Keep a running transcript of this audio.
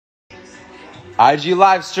IG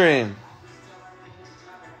live stream.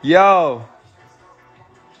 Yo.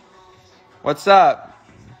 What's up?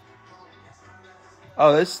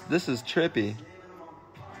 Oh, this is trippy.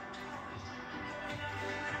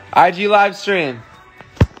 IG live stream.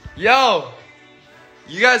 Yo.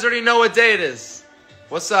 You guys already know what day it is.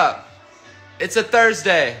 What's up? It's a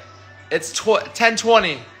Thursday. It's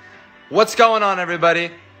 10:20. What's going on, everybody?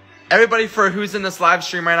 Everybody for who's in this live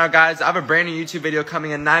stream right now, guys, I have a brand new YouTube video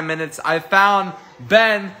coming in 9 minutes. I found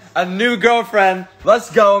Ben a new girlfriend. Let's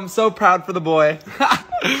go. I'm so proud for the boy.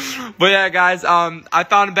 But yeah, guys, I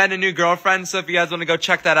found Ben a new girlfriend, so if you guys want to go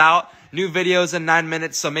check that out, new videos in 9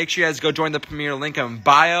 minutes, so make sure you guys go join the premiere, link in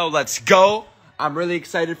bio. Let's go. I'm really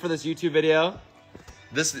excited for this YouTube video.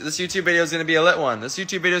 This YouTube video is going to be a lit one. This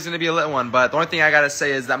YouTube video is going to be a lit one, but the only thing I got to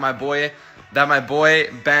say is that my boy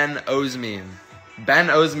Ben owes me.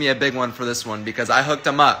 Ben owes me a big one for this one because I hooked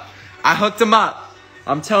him up.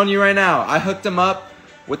 I'm telling you right now. I hooked him up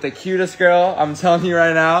with the cutest girl. I'm telling you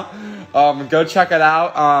right now. Go check it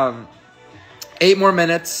out. 8 more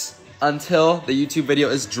minutes until the YouTube video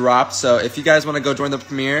is dropped. So if you guys want to go join the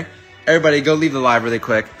premiere, everybody go leave the live really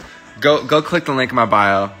quick. Go click the link in my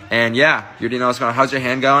bio. And yeah, you already know what's going on. How's your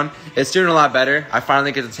hand going? It's doing a lot better. I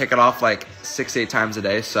finally get to take it off like 6-8 times a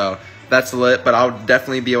day. So that's lit, but I'll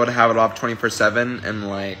definitely be able to have it off 24/7 in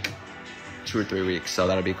like 2 or 3 weeks, so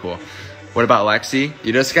that'll be cool. What about Lexi?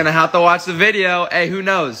 You're just gonna have to watch the video. Hey, who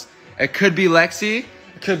knows? It could be Lexi.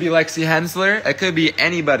 It could be Lexi Hensler. It could be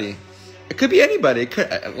anybody. It could be anybody. It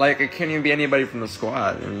can't even be anybody from the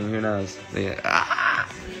squad. I mean, who knows? Yeah.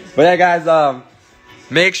 But yeah, guys,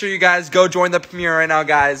 make sure you guys go join the premiere right now,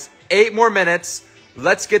 guys. 8 more minutes.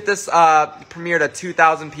 Let's get this premiere to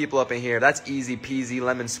 2,000 people up in here. That's easy peasy,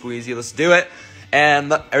 lemon squeezy. Let's do it.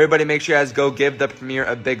 And everybody make sure you guys go give the premiere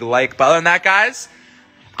a big like. But other than that, guys,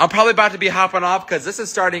 I'm probably about to be hopping off because this is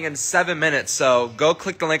starting in 7 minutes. So go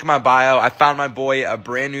click the link in my bio. I found my boy a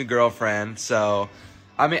brand new girlfriend. So,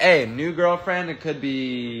 I mean, hey, new girlfriend, it could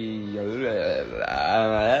be... You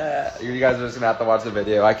guys are just going to have to watch the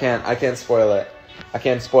video. I can't spoil it. I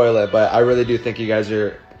can't spoil it, but I really do think you guys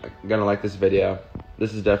are going to like this video.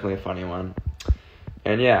 This is definitely a funny one.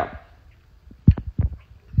 And yeah.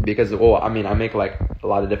 Because, well, I mean, I make like a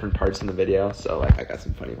lot of different parts in the video. So like I got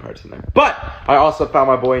some funny parts in there. But I also found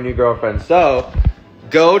my boy a new girlfriend. So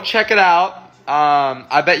go check it out.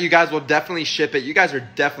 I bet you guys will definitely ship it. You guys are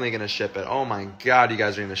definitely going to ship it. Oh my God, you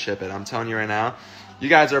guys are going to ship it. I'm telling you right now. You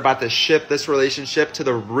guys are about to ship this relationship to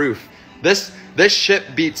the roof. This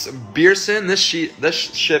ship beats Beerson. This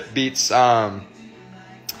ship beats...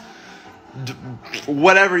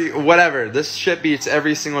 whatever. This ship beats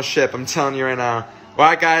every single ship. I'm telling you right now.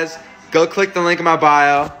 Alright, guys, go click the link in my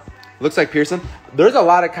bio. Looks like Pearson. There's a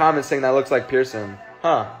lot of comments saying that looks like Pearson.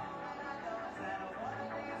 Huh.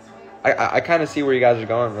 I kind of see where you guys are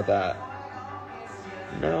going with that.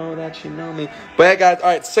 Know that you know me. But yeah, guys,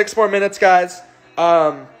 alright, 6 more minutes, guys.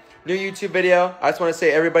 New YouTube video. I just want to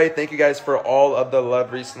say, everybody, thank you guys for all of the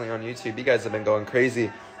love recently on YouTube. You guys have been going crazy.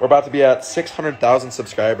 We're about to be at 600,000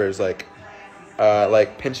 subscribers. Like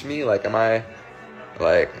pinch me. Like, am I?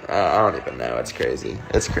 Like, I don't even know. It's crazy.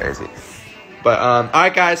 It's crazy. But all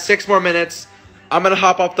right, guys, 6 more minutes. I'm gonna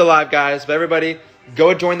hop off the live, guys. But everybody,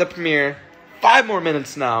 go join the premiere. 5 more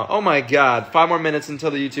minutes now. Oh my God, 5 more minutes until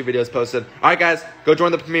the YouTube video is posted. All right, guys, go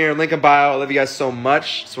join the premiere. Link in bio. I love you guys so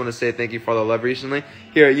much. Just want to say thank you for all the love recently.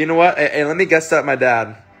 Here, you know what? Hey, let me guess up my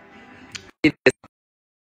dad.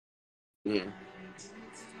 Yeah.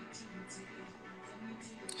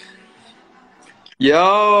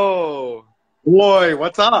 Yo. Boy,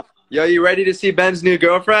 what's up? Yo, you ready to see Ben's new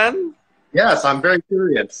girlfriend? Yes, I'm very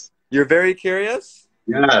curious. You're very curious?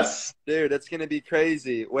 Yes. Dude, it's gonna be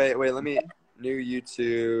crazy. Wait, let me... New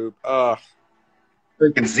YouTube. Oh.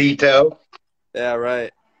 Freaking Zito. Yeah,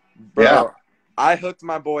 right. Bro, yeah. I hooked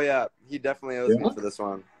my boy up. He definitely owes me for this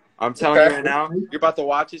one. I'm telling you right now, you're about to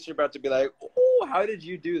watch this, you're about to be like, oh, how did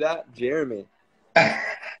you do that, Jeremy?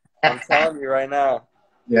 I'm telling you right now.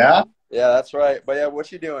 Yeah? Yeah, that's right. But yeah,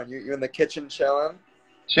 what you doing? You in the kitchen chilling?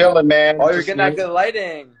 Chilling, man. Oh, you're getting that good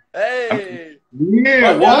lighting. Hey.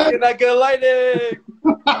 Yeah, what? Getting that good lighting.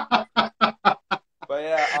 But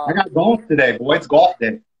yeah. I got golf today, boy. It's golf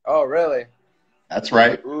day. Oh, really? That's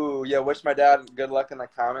right. Ooh, yeah, wish my dad good luck in the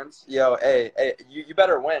comments. Yo, hey, you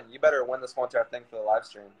better win. You better win this whole entire thing for the live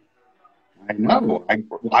stream. I know.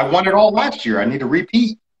 I won it all last year. I need to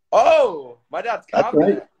repeat. Oh, my dad's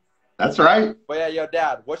confident. Right. That's right. But yeah, yo,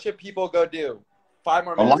 Dad, what should people go do? 5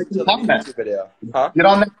 more minutes until the YouTube video. Huh? Get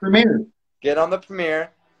on the premiere. Get on the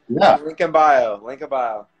premiere. Yeah. Link in bio. Link in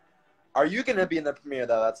bio. Are you going to be in the premiere,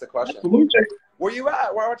 though? That's the question. Absolutely. Where you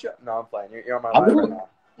at? Where aren't you? No, I'm playing. You're on my live right now.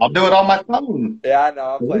 I'll do it on my phone. Yeah, I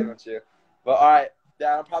know. I'm playing with you. But all right,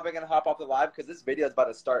 Dan, I'm probably gonna hop off the live because this video is about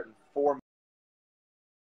to start in 4 minutes.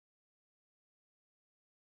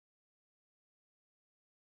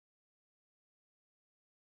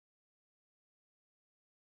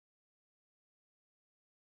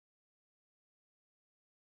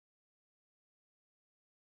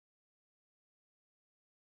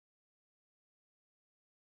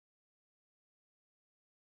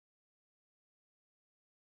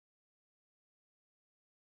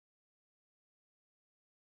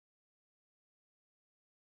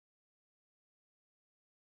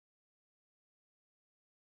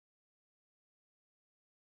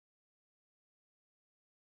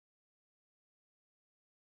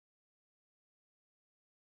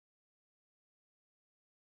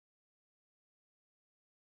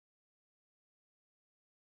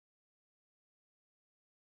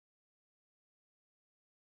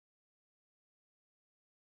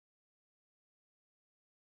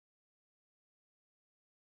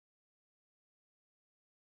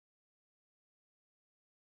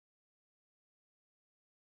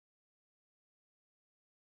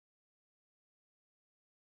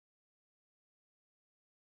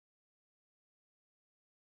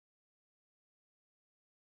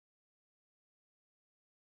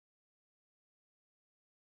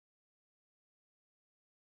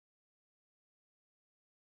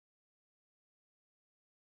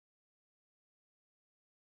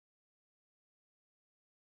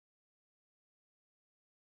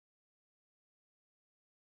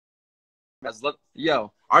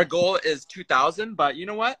 Yo, our goal is 2,000, but you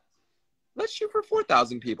know what? Let's shoot for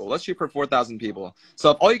 4,000 people. Let's shoot for 4,000 people. So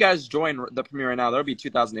if all you guys join the premiere right now, there'll be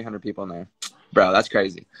 2,800 people in there. Bro, that's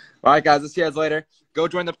crazy. All right, guys. I'll see you guys later. Go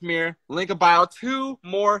join the premiere. Link in bio. 2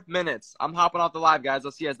 more minutes. I'm hopping off the live, guys.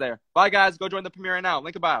 I'll see you guys there. Bye, guys. Go join the premiere right now.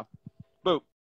 Link in bio. Boop.